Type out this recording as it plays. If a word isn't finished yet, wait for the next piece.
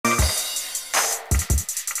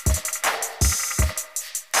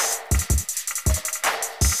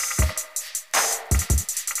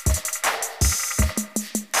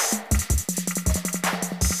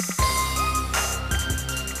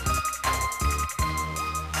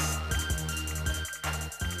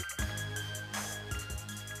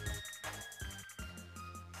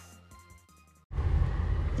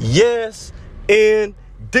Yes,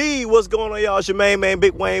 indeed. What's going on, y'all? It's your main man,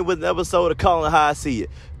 Big Wayne, with an episode of Calling How I See It.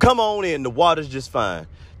 Come on in. The water's just fine.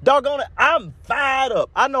 Doggone it, I'm fired up.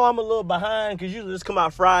 I know I'm a little behind because usually this come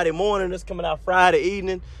out Friday morning. This coming out Friday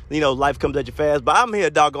evening. You know, life comes at you fast. But I'm here,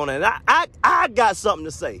 doggone it. And I got something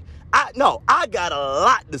to say. I got a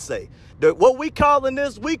lot to say. What we calling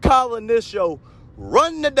this show,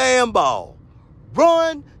 Run the Damn Ball.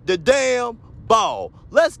 Run the damn ball.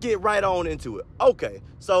 Let's get right on into it. Okay,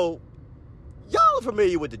 so y'all are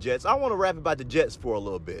familiar with the Jets. I want to rap about the Jets for a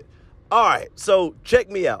little bit. All right, so check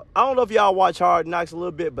me out. I don't know if y'all watch Hard Knocks a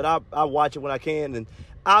little bit, but I watch it when I can. And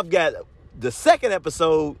I've got the second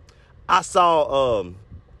episode. I saw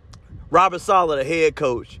Robert Saleh, the head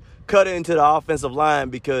coach, cut into the offensive line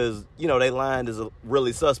because, you know, their line is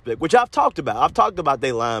really suspect, which I've talked about. I've talked about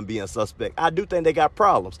their line being suspect. I do think they got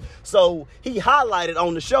problems. So he highlighted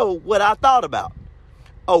on the show what I thought about.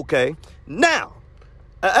 Okay, now,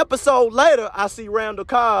 an episode later, I see Randall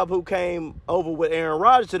Cobb, who came over with Aaron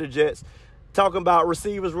Rodgers to the Jets, talking about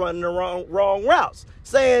receivers running the wrong routes,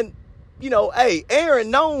 saying, you know, hey,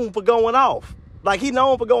 Aaron known for going off. Like, he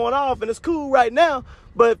known for going off, and it's cool right now,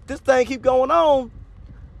 but if this thing keep going on,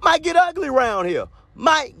 might get ugly around here.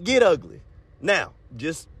 Might get ugly. Now,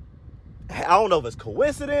 I don't know if it's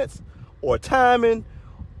coincidence or timing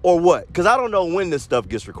or what, because I don't know when this stuff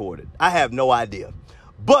gets recorded. I have no idea.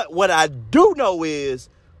 But what I do know is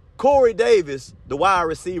Corey Davis, the wide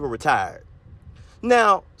receiver, retired.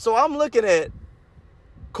 Now, so I'm looking at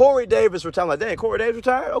Corey Davis retired. I'm like, dang, Corey Davis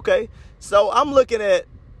retired? Okay. So I'm looking at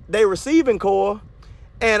their receiving core,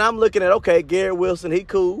 and I'm looking at, okay, Garrett Wilson, he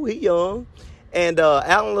cool, he young. And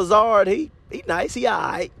Alan Lazard, he nice, he all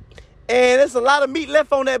right. And there's a lot of meat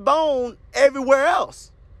left on that bone everywhere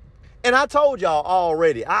else. And I told y'all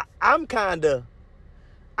already, I'm kind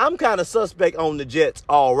of suspect on the Jets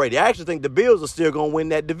already. I actually think the Bills are still going to win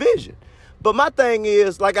that division. But my thing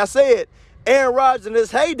is, like I said, Aaron Rodgers in his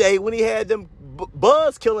heyday, when he had them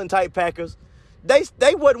buzz-killing type Packers,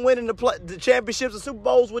 they wasn't winning the championships and Super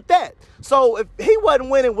Bowls with that. So if he wasn't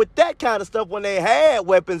winning with that kind of stuff when they had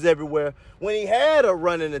weapons everywhere, when he had a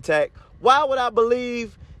running attack, why would I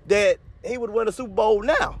believe that he would win a Super Bowl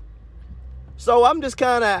now? So I'm just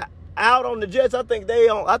kind of out on the Jets. I think they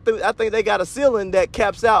got a ceiling that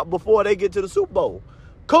caps out before they get to the Super Bowl.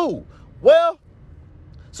 Cool. Well,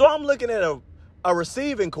 so I'm looking at a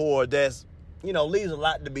receiving core that's, you know, leaves a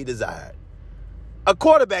lot to be desired. A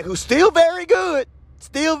quarterback who's still very good.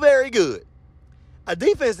 A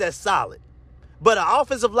defense that's solid, but an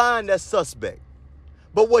offensive line that's suspect.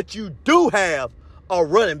 But what you do have are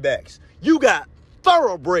running backs. You got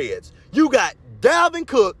thoroughbreds. You got Dalvin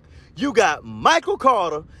Cook. You got Michael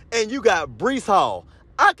Carter. And you got Breece Hall.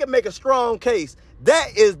 I can make a strong case. That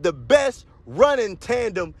is the best running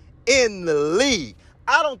tandem in the league.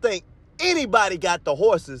 I don't think anybody got the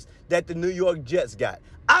horses that the New York Jets got.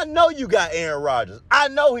 I know you got Aaron Rodgers. I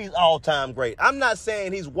know he's all-time great. I'm not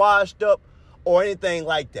saying he's washed up or anything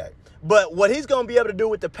like that. But what he's going to be able to do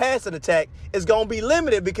with the passing attack is going to be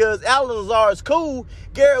limited because Alan Lazard's cool,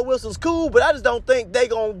 Garrett Wilson's cool, but I just don't think they're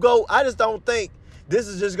going to go. I just don't think this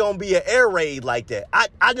is just going to be an air raid like that.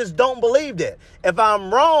 I just don't believe that. If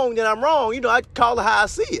I'm wrong, then I'm wrong. You know, I call it how I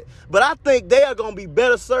see it. But I think they are going to be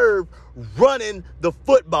better served running the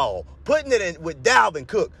football, putting it in with Dalvin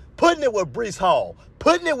Cook, putting it with Breece Hall,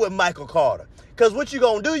 putting it with Michael Carter. Because what you're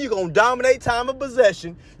going to do, you're going to dominate time of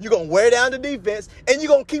possession, you're going to wear down the defense, and you're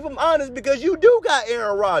going to keep them honest because you do got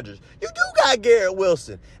Aaron Rodgers. You do got Garrett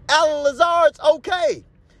Wilson. Alan Lazard's okay.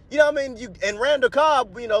 You know what I mean? And Randall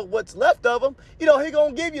Cobb, you know, what's left of him, you know, he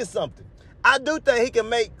going to give you something. I do think he can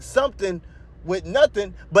make something with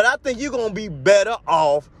nothing, but I think you're going to be better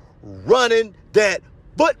off running that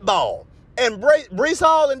football. And Breece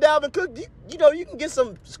Hall and Dalvin Cook, you know, you can get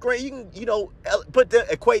some screen. You can, you know,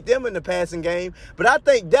 equate them in the passing game. But I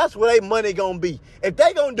think that's where their money going to be. If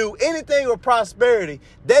they going to do anything with prosperity,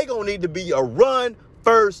 they going to need to be a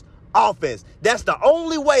run-first offense. That's the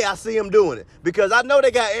only way I see them doing it. Because I know they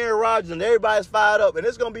got Aaron Rodgers and everybody's fired up, and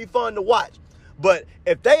it's going to be fun to watch. But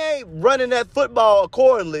if they ain't running that football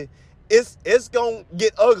accordingly, it's going to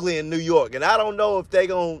get ugly in New York. And I don't know if they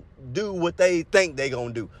going to do what they think they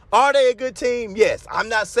going to do. Are they a good team? Yes. I'm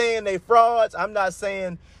not saying they frauds. I'm not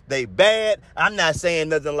saying they bad. I'm not saying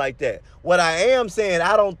nothing like that. What I am saying,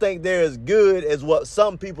 I don't think they're as good as what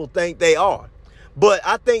some people think they are. But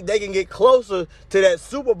I think they can get closer to that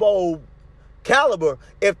Super Bowl caliber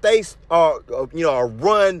if they are, you know, a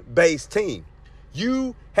run-based team.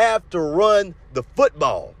 You have to run the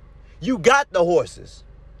football. You got the horses.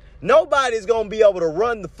 Nobody's going to be able to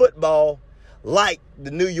run the football like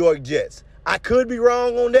the New York Jets. I could be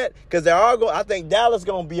wrong on that because I think Dallas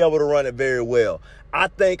going to be able to run it very well. I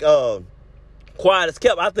think quiet as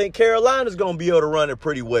kept, I think Carolina's going to be able to run it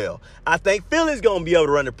pretty well. I think Philly's going to be able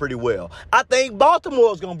to run it pretty well. I think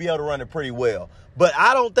Baltimore's going to be able to run it pretty well. But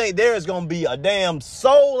I don't think there's going to be a damn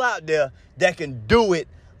soul out there that can do it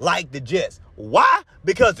like the Jets. Why?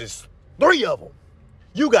 Because it's 3 of them.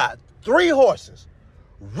 You got 3 horses.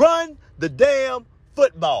 Run the damn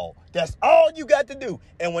football. That's all you got to do.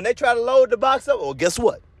 And when they try to load the box up, well, guess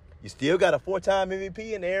what? You still got a 4-time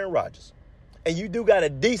MVP in Aaron Rodgers. And you do got a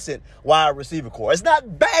decent wide receiver core. It's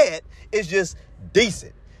not bad. It's just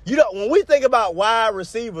decent. You know, when we think about wide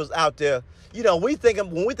receivers out there, you know, when we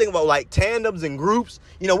think about like tandems and groups,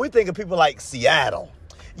 you know, we think of people like Seattle,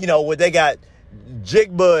 you know, where they got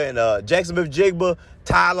Jigba and Jackson Smith-Jigba,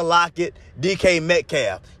 Tyler Lockett, DK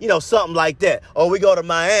Metcalf, you know, something like that. Or we go to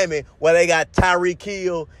Miami where they got Tyreek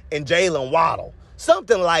Hill and Jalen Waddle,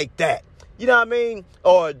 something like that. You know what I mean?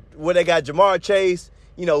 Or where they got Jamar Chase,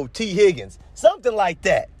 you know, T. Higgins, something like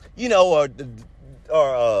that. You know,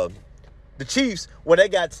 or the Chiefs where they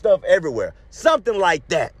got stuff everywhere, something like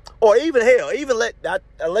that. Or even hell, even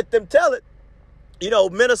let them tell it. You know,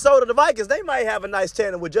 Minnesota, the Vikings, they might have a nice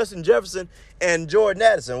tandem with Justin Jefferson and Jordan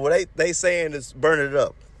Addison, where they saying it's burning it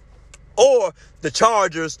up. Or the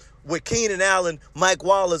Chargers with Keenan Allen, Mike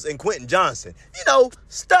Wallace, and Quentin Johnson. You know,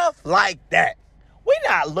 stuff like that. We're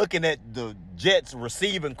not looking at the Jets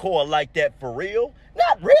receiving core like that for real.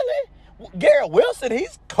 Not really. Garrett Wilson,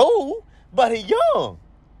 he's cool, but he's young.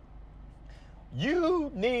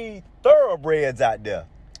 You need thoroughbreds out there.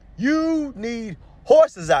 You need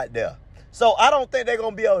horses out there. So I don't think they're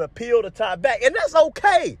going to be able to peel the tie back. And that's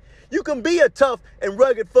okay. You can be a tough and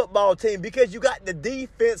rugged football team because you got the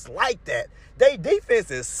defense like that. Their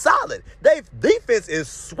defense is solid. Their defense is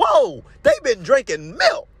swole. They've been drinking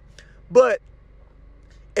milk. But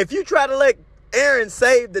if you try to let Aaron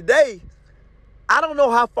save the day, I don't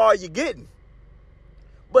know how far you're getting.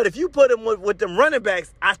 But if you put him with them running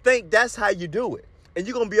backs, I think that's how you do it. And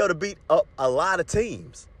you're going to be able to beat up a lot of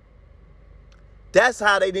teams. That's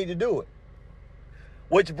how they need to do it.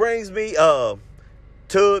 Which brings me to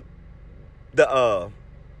the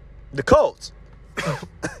Colts.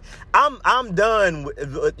 I'm done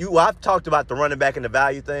with you. I've talked about the running back and the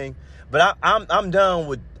value thing, but I'm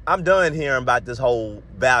done hearing about this whole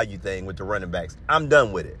value thing with the running backs. I'm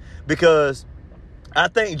done with it because I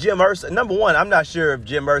think Jim Irsay, number one, I'm not sure if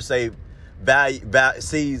Jim Irsay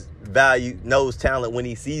sees value, knows talent when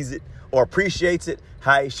he sees it or appreciates it,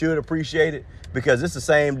 how he should appreciate it, because it's the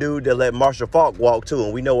same dude that let Marshall Faulk walk too,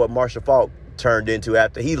 and we know what Marshall Faulk turned into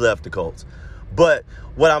after he left the Colts. But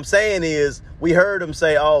what I'm saying is we heard him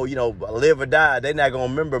say, oh, you know, live or die, they're not going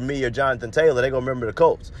to remember me or Jonathan Taylor. They're going to remember the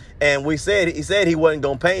Colts. And he said he wasn't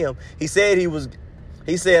going to pay him. He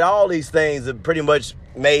said all these things that pretty much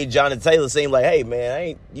made Jonathan Taylor seem like, hey,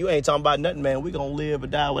 man, you ain't talking about nothing, man. We're going to live or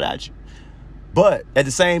die without you. But at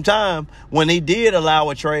the same time, when he did allow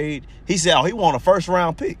a trade, he said, oh, he want a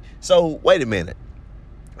first-round pick. So, wait a minute.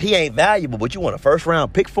 He ain't valuable, but you want a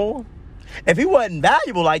first-round pick for him? If he wasn't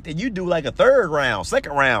valuable like that, you do like a 3rd round,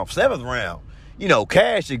 2nd round, 7th round, you know,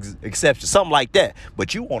 cash exception, something like that.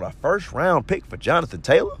 But you want a first-round pick for Jonathan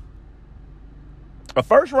Taylor? A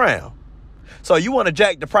first round. So you want to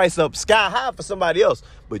jack the price up sky high for somebody else,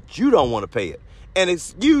 but you don't want to pay it. And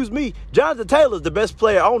excuse me, Jonathan Taylor is the best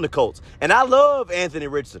player on the Colts. And I love Anthony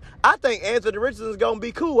Richardson. I think Anthony Richardson is going to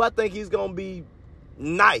be cool. I think he's going to be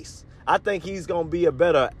nice. I think he's going to be a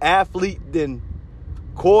better athlete than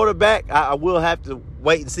quarterback. I will have to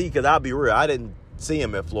wait and see because I'll be real. I didn't see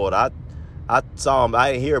him in Florida. I saw him.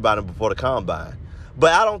 I didn't hear about him before the combine.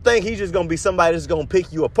 But I don't think he's just going to be somebody that's going to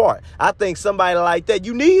pick you apart. I think somebody like that,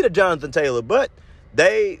 you need a Jonathan Taylor. But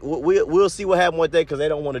we'll see what happens with that because they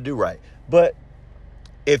don't want to do right. But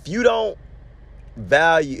if you don't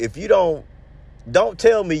don't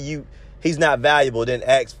tell me he's not valuable, then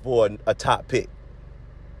ask for a top pick.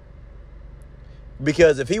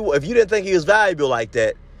 Because if you didn't think he was valuable like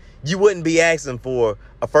that, you wouldn't be asking for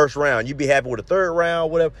a first round. You'd be happy with a 3rd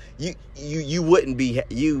round, whatever. You wouldn't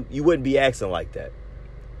be asking like that.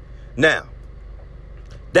 Now,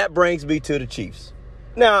 that brings me to the Chiefs.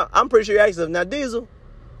 Now, I'm pretty sure you're asking, now, Diesel,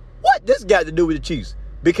 what this got to do with the Chiefs?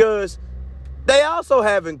 Because they also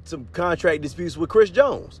having some contract disputes with Chris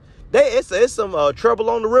Jones. It's some trouble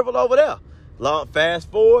on the river over there.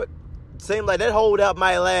 Fast forward, seems like that holdout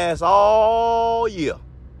might last all year.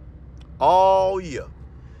 All year.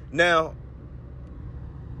 Now,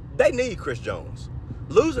 they need Chris Jones.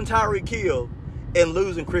 Losing Tyreek Hill and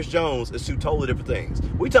losing Chris Jones is two totally different things.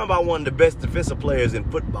 We talking about one of the best defensive players in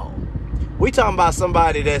football. We talking about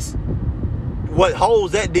somebody that's what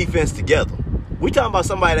holds that defense together. We talking about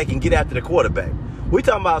somebody that can get after the quarterback. We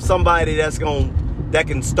talking about somebody that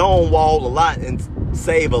can stonewall a lot and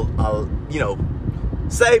save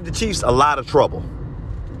save the Chiefs a lot of trouble.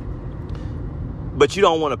 But you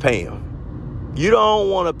don't want to pay him. You don't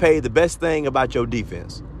want to pay the best thing about your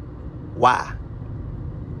defense. Why?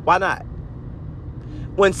 Why not?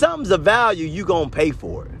 When something's of value, you gonna pay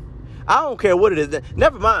for it. I don't care what it is.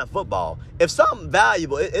 Never mind football. If something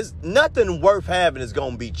valuable, it's nothing worth having is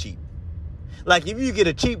gonna be cheap. Like if you get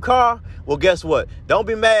a cheap car, well, guess what? Don't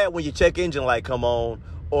be mad when your check engine light come on,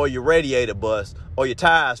 or your radiator bust, or your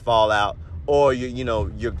tires fall out, or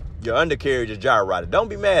your undercarriage is gyro-rotted. Don't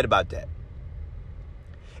be mad about that.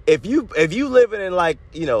 If you living in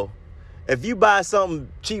if you buy something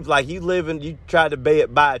cheap, like you try to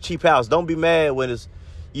buy a cheap house, don't be mad when it's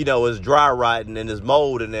dry rotting and there's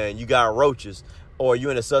mold in there and you got roaches, or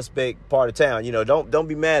you in a suspect part of town. Don't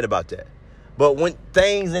be mad about that. But when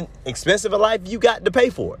things are expensive in life, you got to pay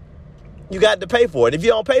for it. You got to pay for it. If you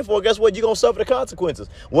don't pay for it, guess what? You're going to suffer the consequences.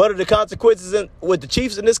 What are the consequences with the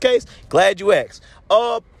Chiefs in this case? Glad you asked.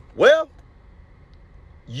 Well,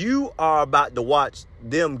 you are about to watch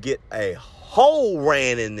them get a hole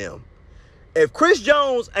ran in them. If Chris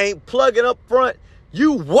Jones ain't plugging up front,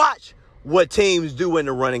 you watch what teams do in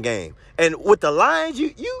the running game. And with the Lions,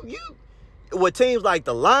 with teams like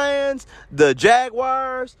the Lions, the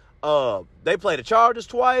Jaguars, they play the Chargers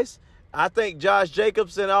twice. I think Josh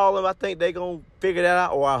Jacobs and all of them, I think they're going to figure that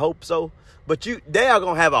out, or I hope so. But they are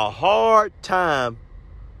going to have a hard time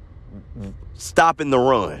stopping the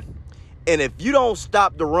run. And if you don't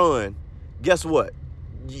stop the run, guess what?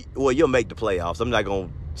 You'll make the playoffs. I'm not going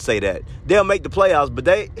to say that. They'll make the playoffs,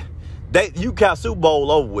 but you count Super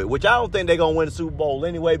Bowl over with, which I don't think they're going to win the Super Bowl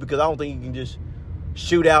anyway, because I don't think you can just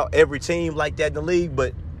shoot out every team like that in the league.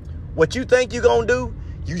 But what you think you're going to do,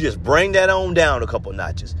 you just bring that on down a couple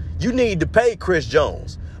notches. You need to pay Chris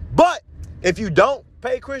Jones. But if you don't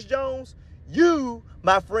pay Chris Jones, you,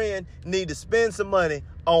 my friend, need to spend some money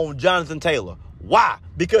on Jonathan Taylor. Why?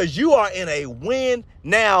 Because you are in a win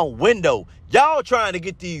now window. Y'all trying to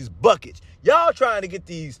get these buckets. Y'all trying to get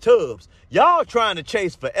these tubs. Y'all trying to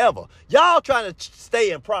chase forever. Y'all trying to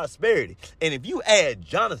stay in prosperity. And if you add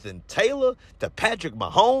Jonathan Taylor to Patrick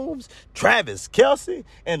Mahomes, Travis Kelce,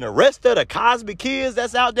 and the rest of the Cosby kids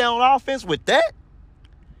that's out there on offense with that,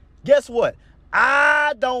 guess what?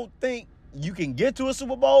 I don't think you can get to a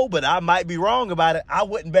Super Bowl, but I might be wrong about it. I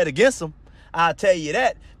wouldn't bet against them. I'll tell you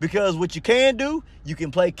that, because what you can do, you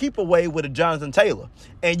can play keep away with a Jonathan Taylor,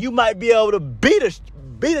 and you might be able to beat a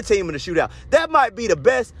team in the shootout. That might be the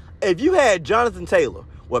best. If you had Jonathan Taylor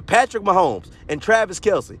with Patrick Mahomes and Travis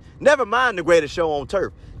Kelce, never mind the greatest show on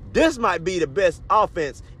turf, this might be the best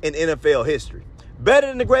offense in NFL history. Better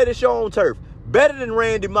than the greatest show on turf. Better than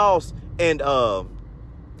Randy Moss and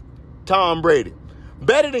Tom Brady.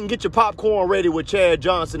 Better than get your popcorn ready with Chad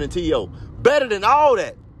Johnson and T.O. Better than all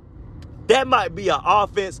that. That might be an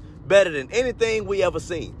offense better than anything we ever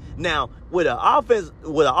seen. Now, with an offense,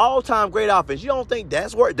 with an all-time great offense, you don't think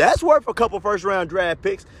that's worth a couple first-round draft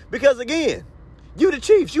picks? Because again, you the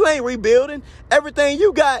Chiefs, you ain't rebuilding. Everything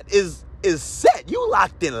you got is set. You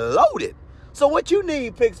locked and loaded. So what you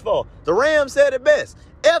need picks for? The Rams said it best.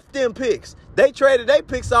 F them picks. They traded their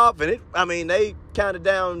picks off, and they counted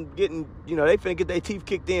down getting, they finna get their teeth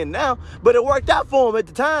kicked in now. But it worked out for them at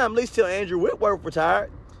the time, at least till Andrew Whitworth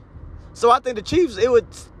retired. So I think the Chiefs, it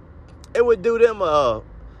would do them a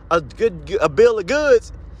bill of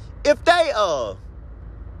goods if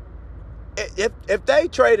they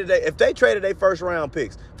traded their first round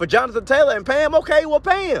picks for Jonathan Taylor and pay him. Okay, well,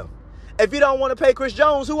 pay him. If you don't want to pay Chris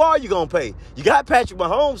Jones, who are you gonna pay? You got Patrick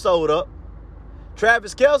Mahomes sold up.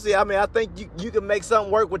 Travis Kelce, I think you can make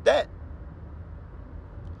something work with that.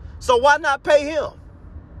 So why not pay him?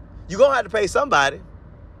 You're gonna have to pay somebody.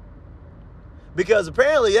 Because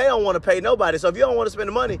apparently they don't want to pay nobody. So if you don't want to spend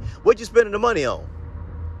the money, what you spending the money on?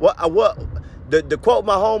 To quote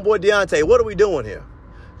my homeboy Deontay, what are we doing here?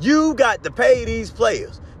 You got to pay these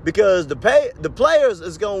players, because the players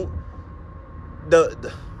is going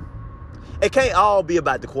it can't all be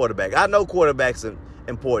about the quarterback. I know quarterback's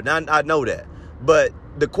important. I know that. But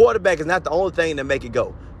the quarterback is not the only thing that make it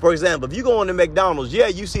go. For example, if you go into McDonald's, yeah,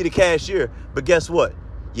 you see the cashier, but guess what?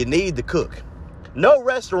 You need the cook. No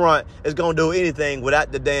restaurant is going to do anything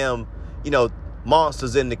without the damn,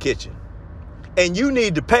 monsters in the kitchen. And you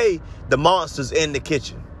need to pay the monsters in the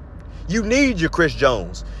kitchen. You need your Chris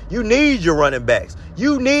Jones. You need your running backs.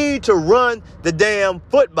 You need to run the damn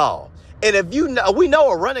football. And if we know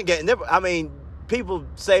a running game, people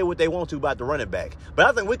say what they want to about the running back. But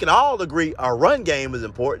I think we can all agree a run game is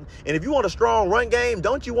important. And if you want a strong run game,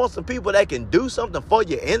 don't you want some people that can do something for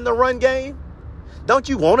you in the run game? Don't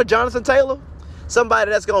you want a Jonathan Taylor?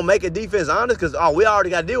 Somebody that's going to make a defense honest because, we already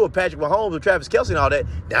got to deal with Patrick Mahomes and Travis Kelce and all that.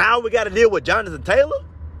 Now we got to deal with Jonathan Taylor?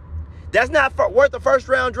 That's not worth a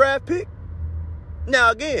first-round draft pick?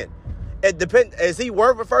 Now, again, is he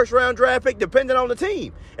worth a first-round draft pick depending on the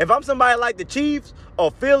team? If I'm somebody like the Chiefs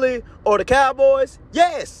or Philly or the Cowboys,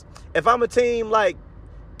 yes. If I'm a team like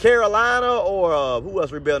Carolina or who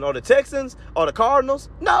else rebuilding, or the Texans or the Cardinals,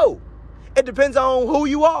 no. It depends on who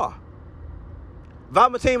you are. If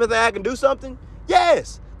I'm a team that I can do something,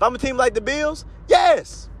 yes. If I'm a team like the Bills,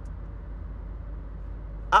 yes.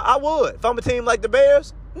 I would. If I'm a team like the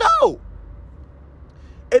Bears, no.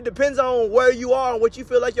 It depends on where you are and what you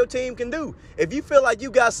feel like your team can do. If you feel like you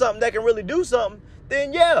got something that can really do something,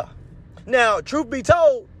 then yeah. Now, truth be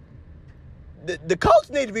told, the Colts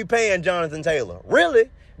need to be paying Jonathan Taylor. Really?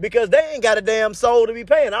 Because they ain't got a damn soul to be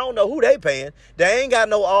paying. I don't know who they paying. They ain't got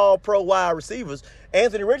no all-pro wide receivers.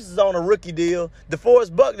 Anthony Richardson's on a rookie deal.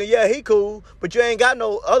 DeForest Buckner, yeah, he cool. But you ain't got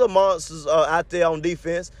no other monsters out there on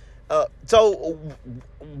defense. So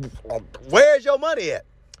where's your money at?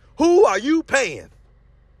 Who are you paying?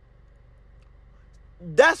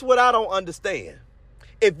 That's what I don't understand.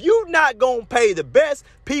 If you're not going to pay the best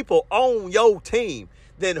people on your team,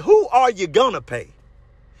 then who are you going to pay?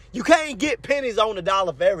 You can't get pennies on the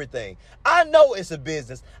dollar for everything. I know it's a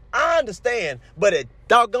business. I understand. But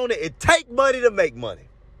it take money to make money.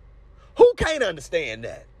 Who can't understand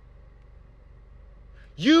that?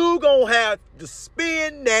 You going to have to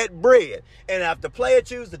spend that bread. And if the player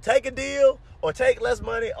chooses to take a deal or take less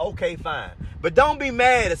money, okay, fine. But don't be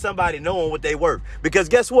mad at somebody knowing what they worth. Because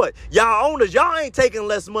guess what? Y'all owners, y'all ain't taking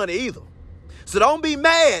less money either. So don't be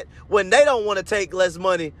mad when they don't want to take less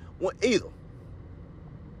money either.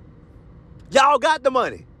 Y'all got the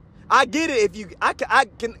money. I get it. I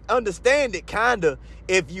can understand it kind of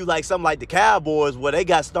if you like something like the Cowboys where they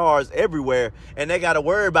got stars everywhere and they got to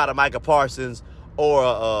worry about a Micah Parsons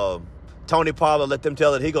or Tony Pollard, let them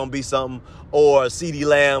tell it he going to be something, or CeeDee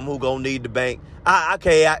Lamb who going to need the bank. I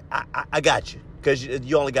got you because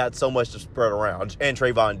you only got so much to spread around, and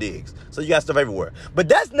Trayvon Diggs. So you got stuff everywhere. But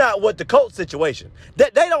that's not what the Colts situation. They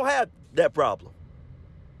don't have that problem.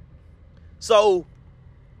 So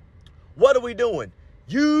what are we doing?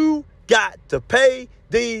 You got to pay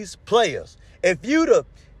these players. If you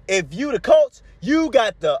the Colts, you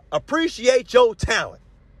got to appreciate your talent.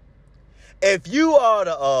 If you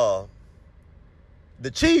are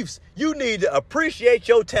the Chiefs, you need to appreciate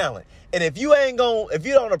your talent. And if you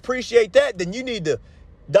don't appreciate that, then you need to,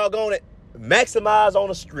 doggone it, maximize on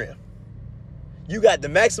the strength. You got to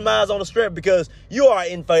maximize on the strength because you are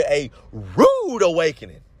in for a rude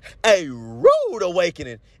awakening. A rude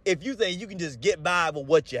awakening if you think you can just get by with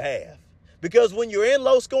what you have. Because when you're in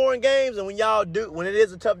low-scoring games and when it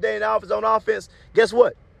is a tough day in the office on offense, guess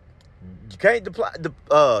what? You can't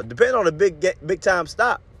depend on a big-time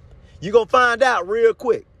stop. You're going to find out real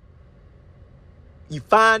quick. You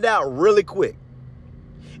find out really quick.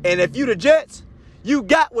 And if you the Jets, you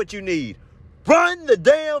got what you need. Run the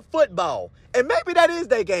damn football. And maybe that is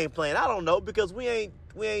their game plan. I don't know because we ain't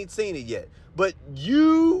seen it yet. But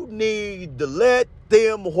you need to let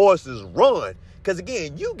them horses run. Because,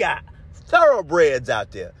 again, you got thoroughbreds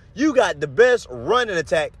out there. You got the best running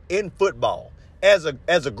attack in football as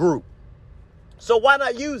a group. So why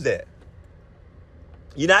not use that?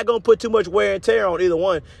 You're not going to put too much wear and tear on either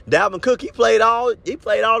one. Dalvin Cook, he played all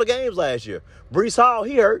the games last year. Breece Hall,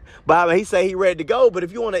 he hurt. But I mean, he say he ready to go. But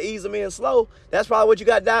if you want to ease him in slow, that's probably what you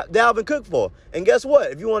got Dalvin Cook for. And guess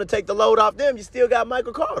what? If you want to take the load off them, you still got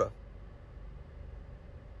Michael Carter.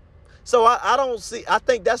 So I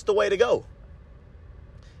think that's the way to go.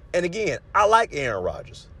 And again, I like Aaron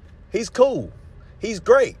Rodgers. He's cool. He's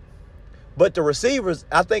great. But the receivers,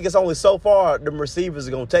 I think it's only so far the receivers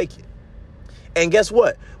are going to take you. And guess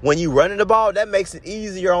what? When you running the ball, that makes it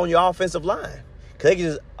easier on your offensive line. Because they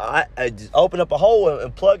can just open up a hole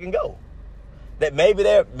and plug and go. That maybe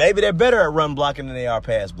they're better at run blocking than they are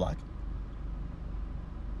pass blocking.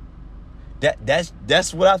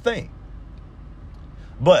 That's what I think.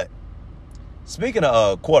 But speaking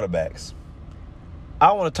of quarterbacks,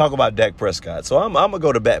 I want to talk about Dak Prescott. So I'm gonna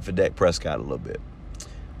go to bat for Dak Prescott a little bit.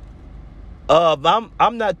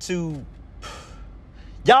 I'm not too.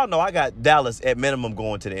 Y'all know I got Dallas at minimum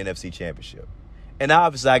going to the NFC Championship, and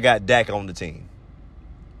obviously I got Dak on the team.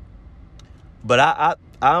 But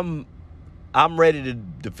I'm ready to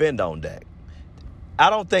defend on Dak.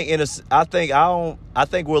 I think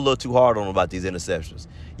we're a little too hard on him about these interceptions.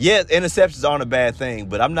 Yeah, interceptions aren't a bad thing,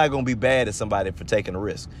 but I'm not going to be bad at somebody for taking a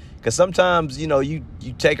risk. Because sometimes, you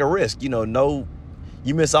take a risk. You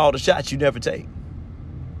miss all the shots you never take.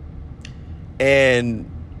 And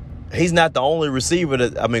He's not the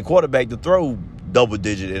only quarterback to throw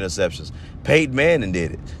double-digit interceptions. Peyton Manning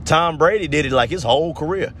did it. Tom Brady did it like his whole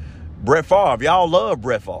career. Brett Favre, y'all love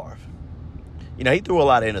Brett Favre. You know, he threw a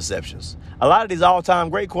lot of interceptions. A lot of these all-time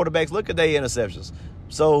great quarterbacks, look at their interceptions.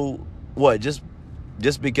 So, what, just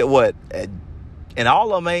because, what? And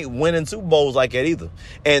all of them ain't winning Super Bowls like that either.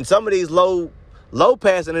 And some of these low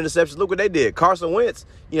passing interceptions, look what they did. Carson Wentz,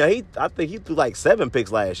 you know, I think he threw like 7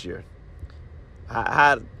 picks last year.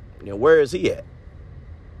 Where is he at?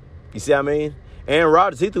 You see what I mean? Aaron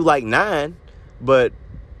Rodgers, he threw like 9, but,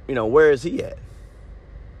 where is he at?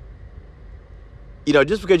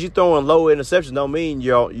 Just because you're throwing low interceptions don't mean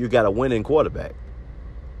you got a winning quarterback.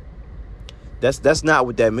 That's not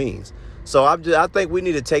what that means. So I think we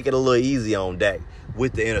need to take it a little easy on Dak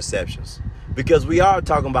with the interceptions, because we are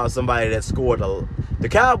talking about somebody that scored the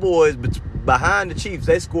Cowboys behind the Chiefs.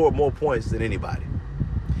 They scored more points than anybody,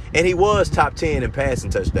 and he was top 10 in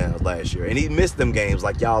passing touchdowns last year, and he missed them games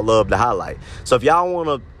like y'all love to highlight. So if y'all want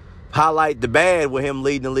to highlight the bad with him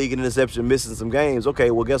leading the league in interception, missing some games,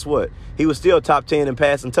 okay, well, guess what? He was still top 10 in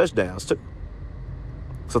passing touchdowns too.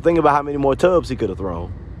 So think about how many more tubs he could have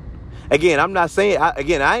thrown. Again, I'm not saying, I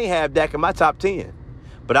ain't have Dak in my top 10,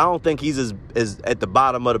 but I don't think he's as at the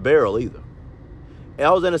bottom of the barrel either. And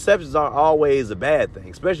those interceptions aren't always a bad thing,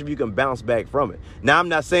 especially if you can bounce back from it. Now, I'm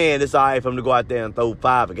not saying it's all right for him to go out there and throw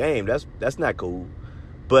 5 a game. That's not cool.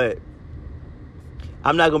 But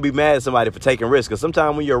I'm not going to be mad at somebody for taking risks, because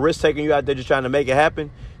sometimes when you're a risk taker, you out there just trying to make it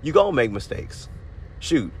happen, you're going to make mistakes.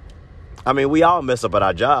 Shoot. We all mess up at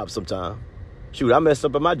our job sometimes. Shoot, I messed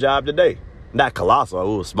up at my job today. Not colossal,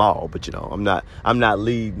 it was small, but I'm not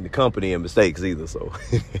leading the company in mistakes either, so.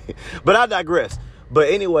 But I digress. But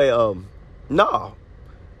anyway, no,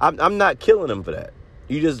 I'm not killing him for that.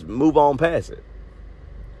 You just move on past it.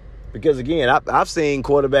 Because again, I've seen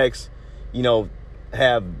quarterbacks,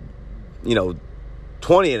 have,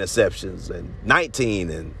 20 interceptions and 19,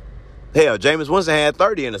 and hell, Jameis Winston had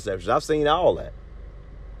 30 interceptions. I've seen all that.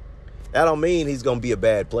 That don't mean he's going to be a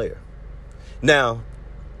bad player. Now,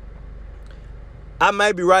 I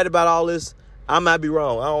might be right about all this. I might be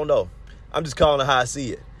wrong. I don't know. I'm just calling it how I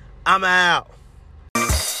see it. I'm out.